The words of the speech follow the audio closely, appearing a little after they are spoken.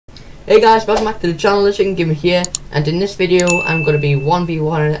Hey guys, welcome back to the channel. It's Chicken Gamer here, and in this video I'm going to be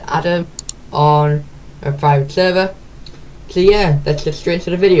 1v1 Adam on a private server. So yeah, let's get straight into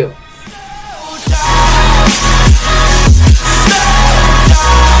the video.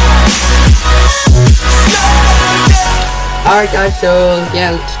 Alright guys, so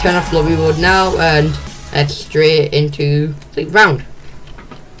yeah, let's turn off lobby mode now and let's straight into the round.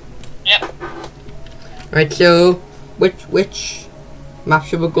 Yep. Right, so which map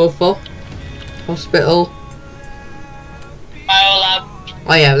should we go for? Hospital. Biolab.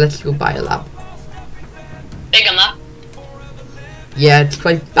 Oh yeah, let's go Biolab. Bigger map. Yeah, it's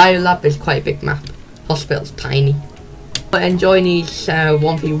quite, Biolab is quite a big map. Hospital's tiny. But enjoying these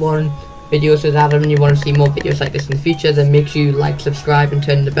 1v1 videos with Adam and you want to see more videos like this in the future, then make sure you like, subscribe and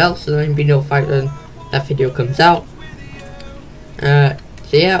turn the bell so then you'll be notified when that video comes out. So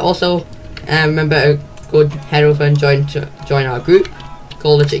yeah, also remember to go head over and join our group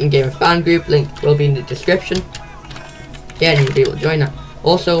called the Chicken Gamer Fan Group. Link will be in the description. Yeah, and you'll be able to join that.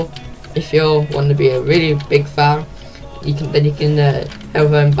 Also, if you want to be a really big fan, you can head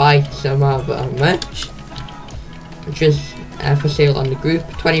over and buy some of our merch, which is for sale on the group.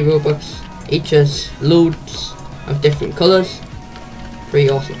 20 Robux. Each has loads of different colours. Pretty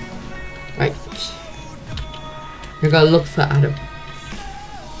awesome. Right, we gotta look for Adam.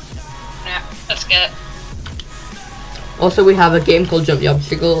 Yeah, let's get it. Also, we have a game called Jump the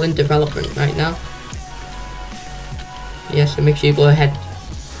Obstacle in development right now. Yeah, so make sure you go head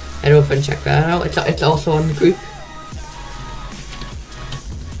over and check that out. It's also on the group.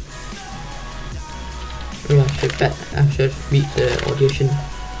 I should mute the audition.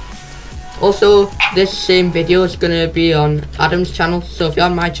 Also, this same video is gonna be on Adam's channel. So if you're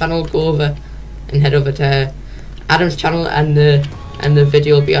on my channel, go over and head over to Adam's channel, and the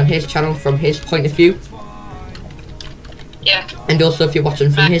video will be on his channel from his point of view. Yeah. And also, if you're watching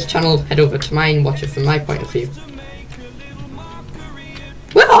from his channel, head over to mine and watch it from my point of view.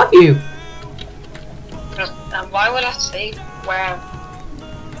 Where are you? Why would I say where?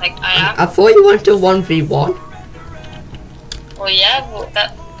 Like I am. I thought you wanted to 1v1. Well, yeah. Well,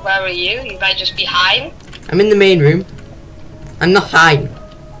 where are you? You might just be hiding. I'm in the main room. I'm not hiding.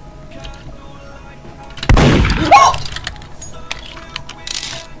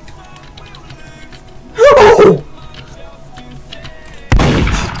 Oh!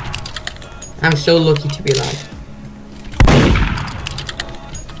 I'm so lucky to be alive.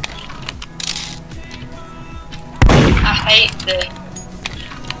 I hate this.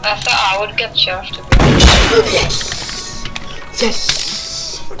 I thought I would get shot to be. Yes!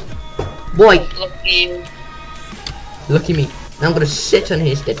 Yes! Boy! Lucky. Lucky me. I'm gonna sit on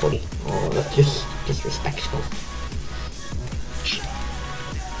his dead body. Oh, that's just disrespectful.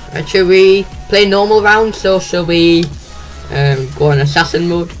 Right, should we play normal rounds or shall we go on assassin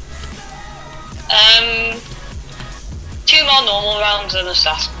mode? 2 more normal rounds and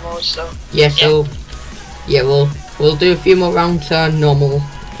assassin mode, so. Yeah, so yeah, we'll do a few more rounds on normal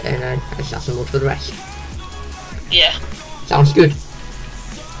and assassin mode for the rest. Yeah. Sounds good.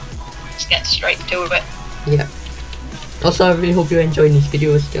 Let's get straight to it. Yeah. Also, I really hope you're enjoying these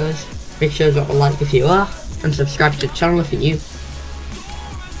videos, guys. Make sure to drop a like if you are, and subscribe to the channel if you're new.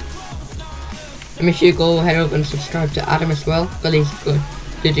 And make sure you go head over and subscribe to Adam as well, because he's going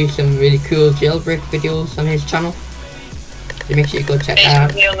to do some really cool jailbreak videos on his channel. So make sure you go check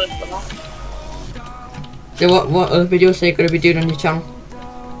that out. So what other videos are you going to be doing on your channel?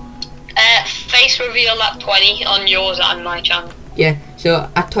 Face reveal at 20 on yours and my channel. Yeah, so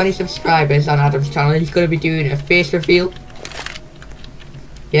at 20 subscribers on Adam's channel, he's going to be doing a face reveal.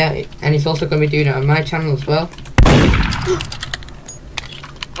 Yeah, and he's also going to be doing it on my channel as well.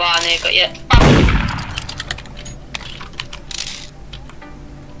 Wow, I never got yet.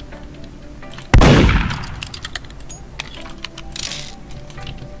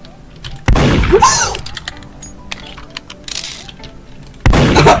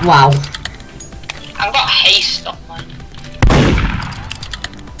 Wow. I've got haste on mine.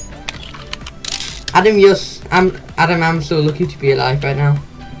 Adam, I'm so lucky to be alive right now.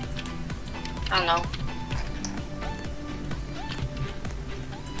 I know.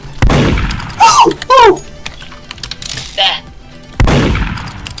 Oh! There.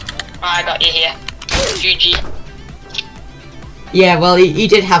 I got you here. GG. Yeah, well, he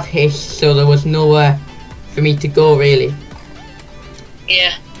did have haste, so there was nowhere for me to go, really.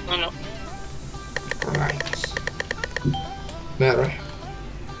 Yeah, I know. Alright. Murder.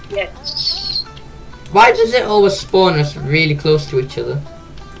 Yes. Why does it always spawn us really close to each other?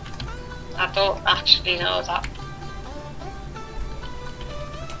 I don't actually know that.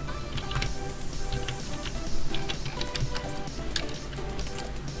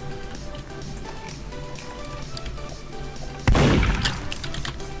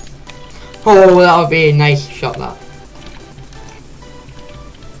 Oh, that would be a nice shot, that.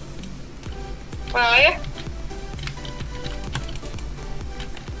 Where are you?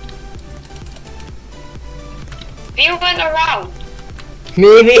 You went around.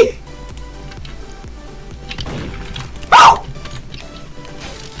 Maybe. Oh!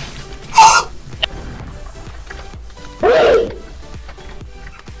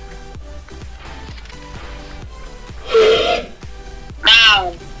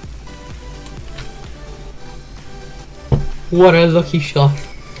 Now. What a lucky shot.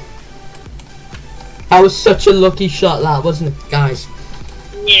 That was such a lucky shot, that, wasn't it, guys?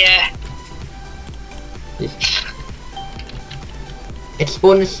 Yeah. It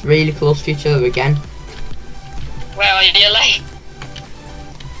spawned us really close to each other again. Where are you, like?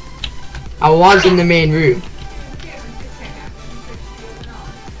 I was in the main room.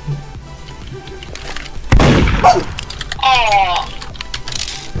 Oh.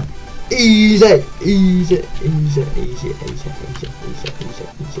 Easy, easy, easy, easy, easy, easy, easy,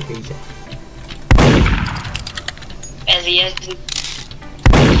 easy, easy. Easy.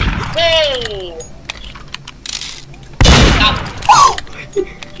 Hey.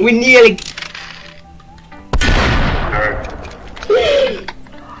 We nearly.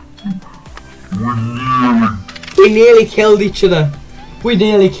 We nearly killed each other. We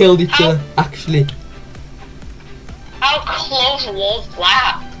nearly killed each other, actually. How close was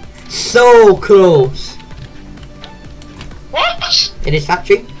that? So close. What? It is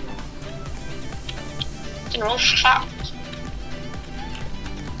factory. No shot.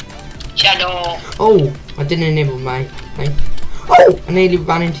 Shadow. Oh, I didn't enable my knife. Oh, I nearly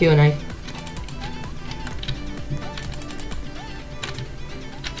ran into your knife.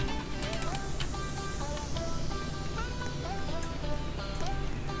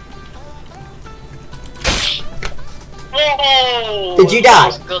 Oh. Did you die? That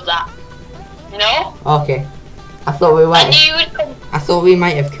was good, that. No? Okay. I thought we I might. knew you would come. I thought we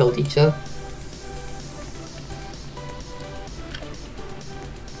might have killed each other.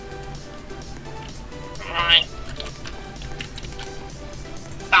 Right.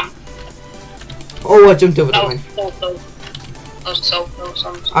 Bam. Oh, I jumped over the That line. was so close. That was so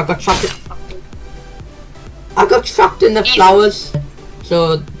close. I got trapped. I got trapped in the flowers.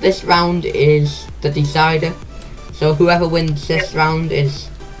 So this round is the decider. So whoever wins this round is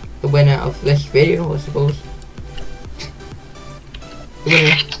the winner of this video, I suppose.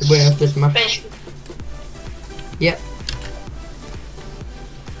 The winner of this match. Fish. Yep.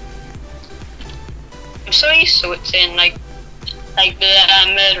 I'm so used to it saying like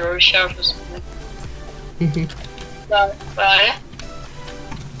the murderer sheriff or something. Where are you?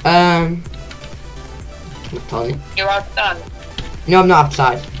 I'm telling you. You're outside. No, I'm not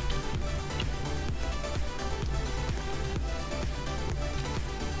outside.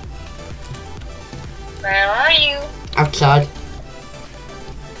 Where are you? Outside.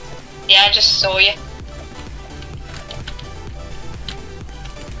 Yeah, I just saw you.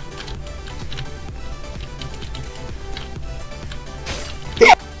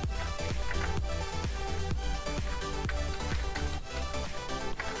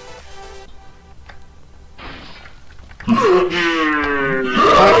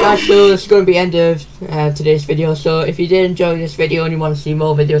 Alright guys, so this is going to be the end of today's video. So if you did enjoy this video and you want to see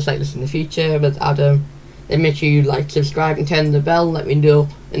more videos like this in the future with Adam, then make sure you like, subscribe and turn the bell. Let me know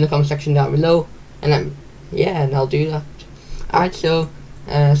in the comment section down below, and then yeah, and I'll do that. Alright, so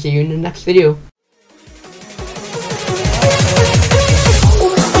see you in the next video.